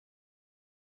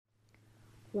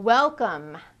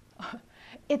Welcome.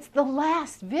 It's the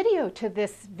last video to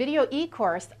this video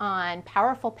e-course on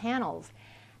powerful panels,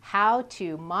 how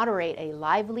to moderate a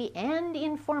lively and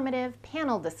informative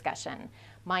panel discussion.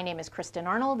 My name is Kristin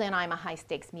Arnold and I'm a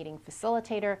high-stakes meeting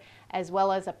facilitator as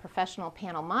well as a professional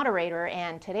panel moderator,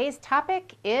 and today's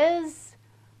topic is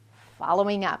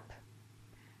following up.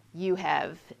 You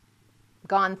have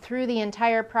gone through the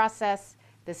entire process.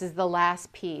 This is the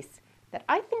last piece that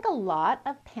I think a lot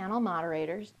of panel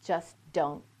moderators just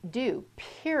don't do,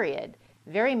 period,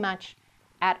 very much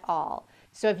at all.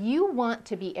 So if you want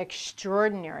to be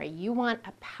extraordinary, you want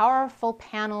a powerful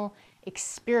panel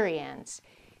experience,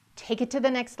 take it to the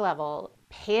next level,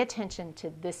 pay attention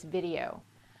to this video.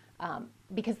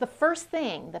 Because the first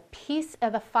thing, the piece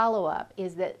of the follow-up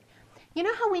is that, you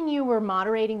know how when you were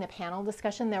moderating the panel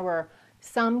discussion, there were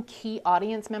some key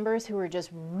audience members who were just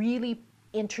really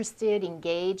interested,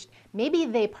 engaged. Maybe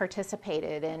they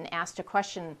participated and asked a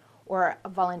question or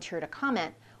volunteered a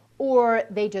comment, or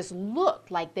they just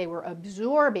looked like they were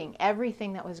absorbing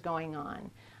everything that was going on.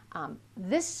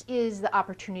 This is the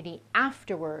opportunity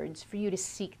afterwards for you to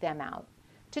seek them out,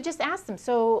 to just ask them,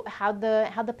 so how'd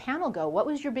the panel go? What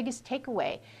was your biggest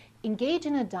takeaway? Engage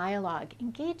in a dialogue,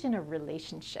 engage in a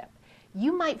relationship.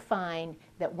 You might find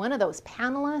that one of those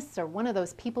panelists or one of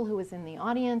those people who was in the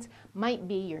audience might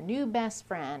be your new best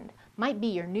friend, might be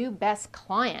your new best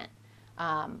client.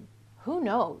 Who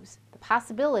knows? The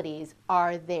possibilities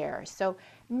are there. So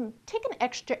take an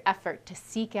extra effort to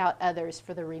seek out others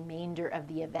for the remainder of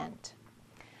the event.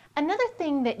 Another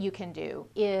thing that you can do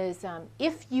is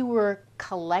if you were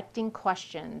collecting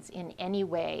questions in any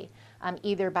way,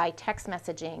 either by text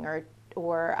messaging or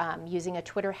using a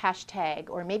Twitter hashtag,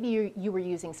 or maybe you were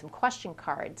using some question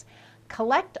cards,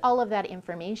 collect all of that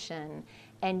information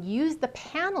and use the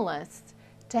panelists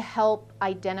to help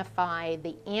identify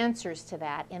the answers to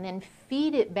that, and then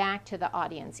feed it back to the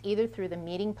audience, either through the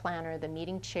meeting planner, the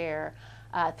meeting chair,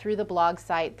 through the blog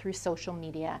site, through social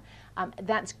media.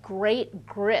 That's great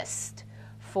grist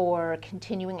for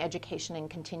continuing education and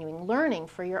continuing learning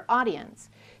for your audience.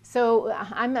 So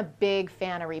I'm a big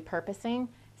fan of repurposing.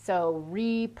 So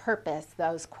repurpose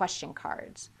those question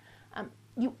cards.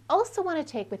 You also want to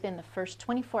take within the first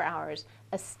 24 hours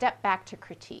a step back to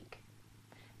critique.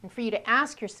 And for you to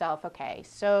ask yourself, okay,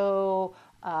 so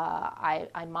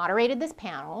I moderated this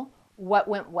panel, what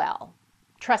went well?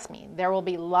 Trust me, there will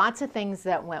be lots of things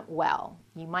that went well.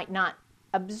 You might not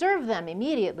observe them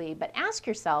immediately, but ask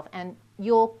yourself and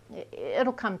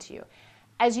it'll come to you.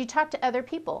 As you talk to other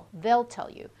people, they'll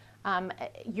tell you.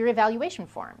 Your evaluation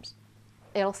forms,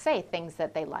 it'll say things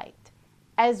that they liked,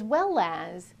 as well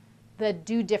as the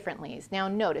do differentlys. Now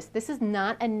notice, this is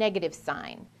not a negative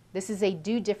sign. This is a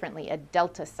do differently, a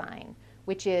delta sign,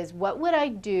 which is what would I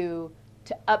do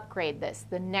to upgrade this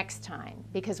the next time?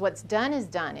 Because what's done is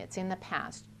done, it's in the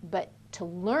past. But to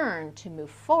learn to move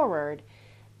forward,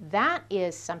 that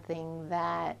is something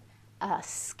that a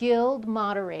skilled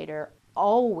moderator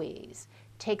always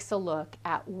takes a look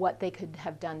at what they could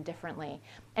have done differently.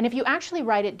 And if you actually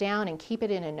write it down and keep it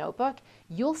in a notebook,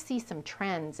 you'll see some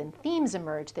trends and themes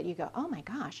emerge that you go, oh my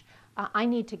gosh, I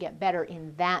need to get better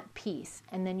in that piece.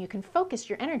 And then you can focus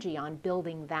your energy on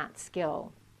building that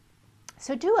skill.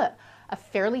 So do a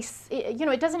fairly,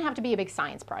 it doesn't have to be a big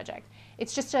science project.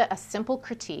 It's just a simple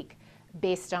critique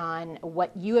based on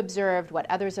what you observed, what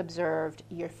others observed,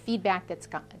 your feedback that's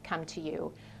come to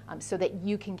you, so that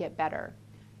you can get better.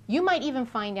 You might even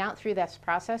find out through this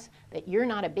process that you're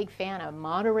not a big fan of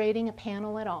moderating a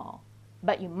panel at all,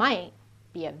 but you might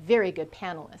be a very good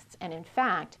panelist. And in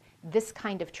fact, this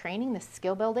kind of training, this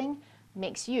skill building,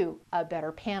 makes you a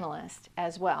better panelist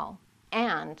as well.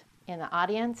 And in the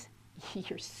audience,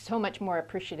 you're so much more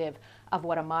appreciative of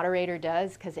what a moderator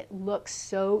does because it looks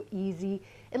so easy.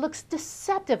 It looks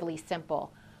deceptively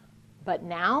simple. But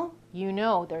now you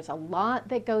know there's a lot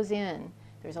that goes in.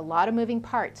 There's a lot of moving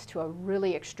parts to a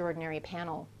really extraordinary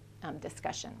panel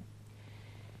discussion.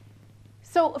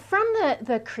 So from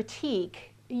the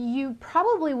critique, you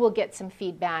probably will get some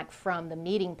feedback from the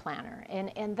meeting planner,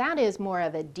 and that is more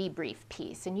of a debrief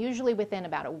piece. And usually within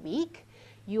about a week,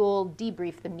 you'll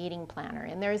debrief the meeting planner.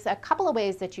 And there's a couple of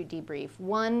ways that you debrief.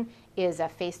 One is a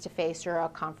face-to-face or a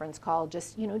conference call,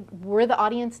 just, were the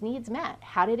audience needs met?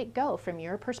 How did it go from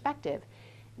your perspective?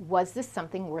 Was this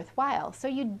something worthwhile? So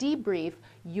you debrief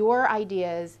your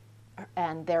ideas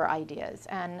and their ideas.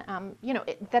 And,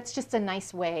 that's just a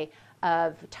nice way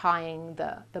of tying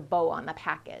the bow on the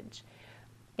package.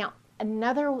 Now,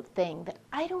 another thing that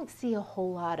I don't see a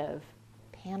whole lot of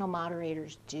panel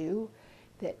moderators do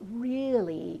that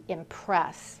really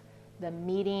impress the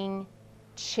meeting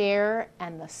chair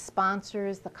and the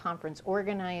sponsors, the conference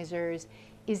organizers,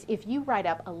 is if you write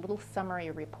up a little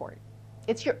summary report.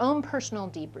 It's your own personal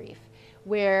debrief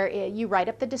where you write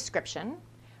up the description,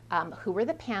 who were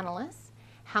the panelists,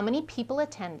 how many people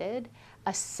attended,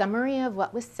 a summary of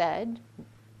what was said,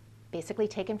 basically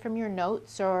taken from your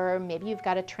notes, or maybe you've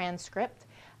got a transcript,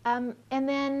 and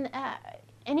then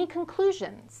any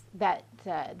conclusions that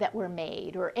were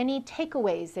made, or any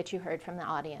takeaways that you heard from the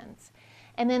audience.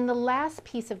 And then the last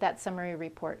piece of that summary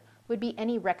report would be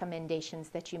any recommendations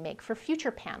that you make for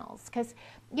future panels, because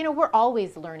we're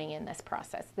always learning in this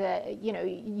process.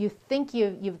 You think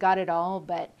you've got it all,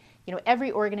 but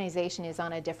every organization is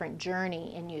on a different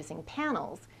journey in using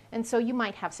panels, and so you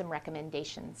might have some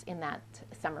recommendations in that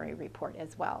summary report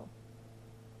as well.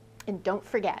 And don't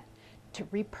forget to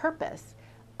repurpose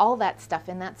all that stuff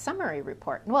in that summary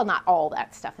report. Well, not all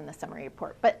that stuff in the summary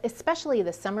report, but especially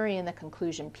the summary and the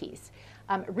conclusion piece.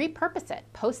 Repurpose it,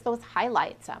 post those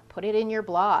highlights, put it in your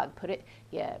blog,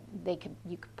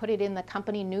 you could put it in the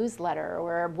company newsletter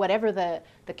or whatever the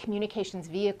communications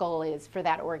vehicle is for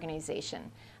that organization.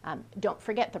 Don't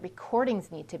forget the recordings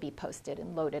need to be posted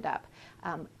and loaded up.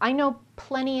 I know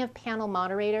plenty of panel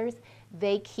moderators,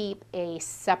 they keep a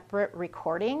separate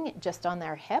recording just on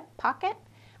their hip pocket.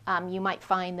 You might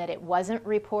find that it wasn't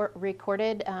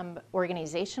recorded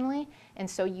organizationally, and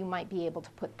so you might be able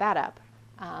to put that up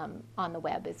on the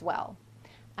web as well.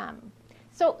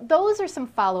 So those are some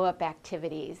follow-up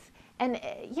activities. And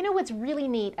what's really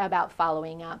neat about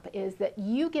following up is that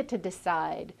you get to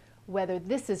decide whether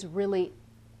this is really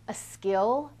a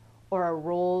skill or a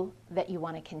role that you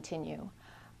want to continue.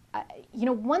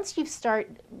 Once you start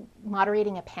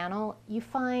moderating a panel, you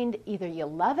find either you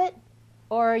love it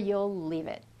or you'll leave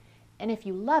it. And if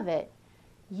you love it,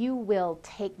 you will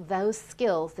take those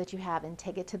skills that you have and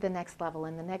take it to the next level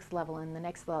and the next level and the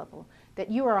next level, that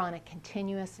you are on a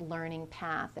continuous learning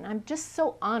path. And I'm just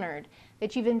so honored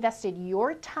that you've invested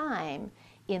your time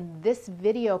in this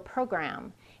video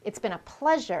program. It's been a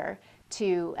pleasure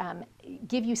to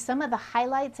give you some of the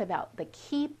highlights about the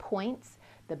key points,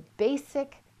 the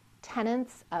basic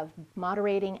tenets of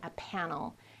moderating a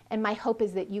panel. And my hope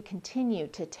is that you continue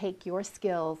to take your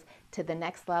skills to the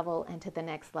next level and to the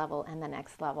next level and the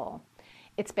next level.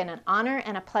 It's been an honor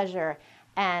and a pleasure,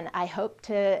 and I hope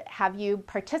to have you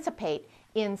participate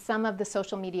in some of the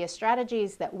social media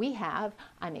strategies that we have.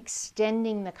 I'm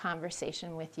extending the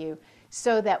conversation with you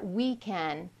so that we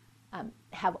can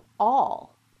have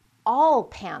all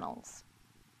panels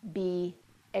be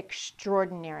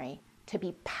extraordinary, to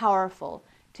be powerful,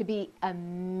 to be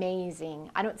amazing.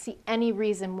 I don't see any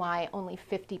reason why only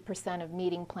 50% of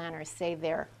meeting planners say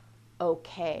they're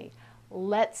okay.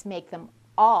 Let's make them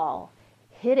all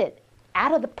hit it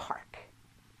out of the park.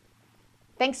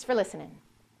 Thanks for listening.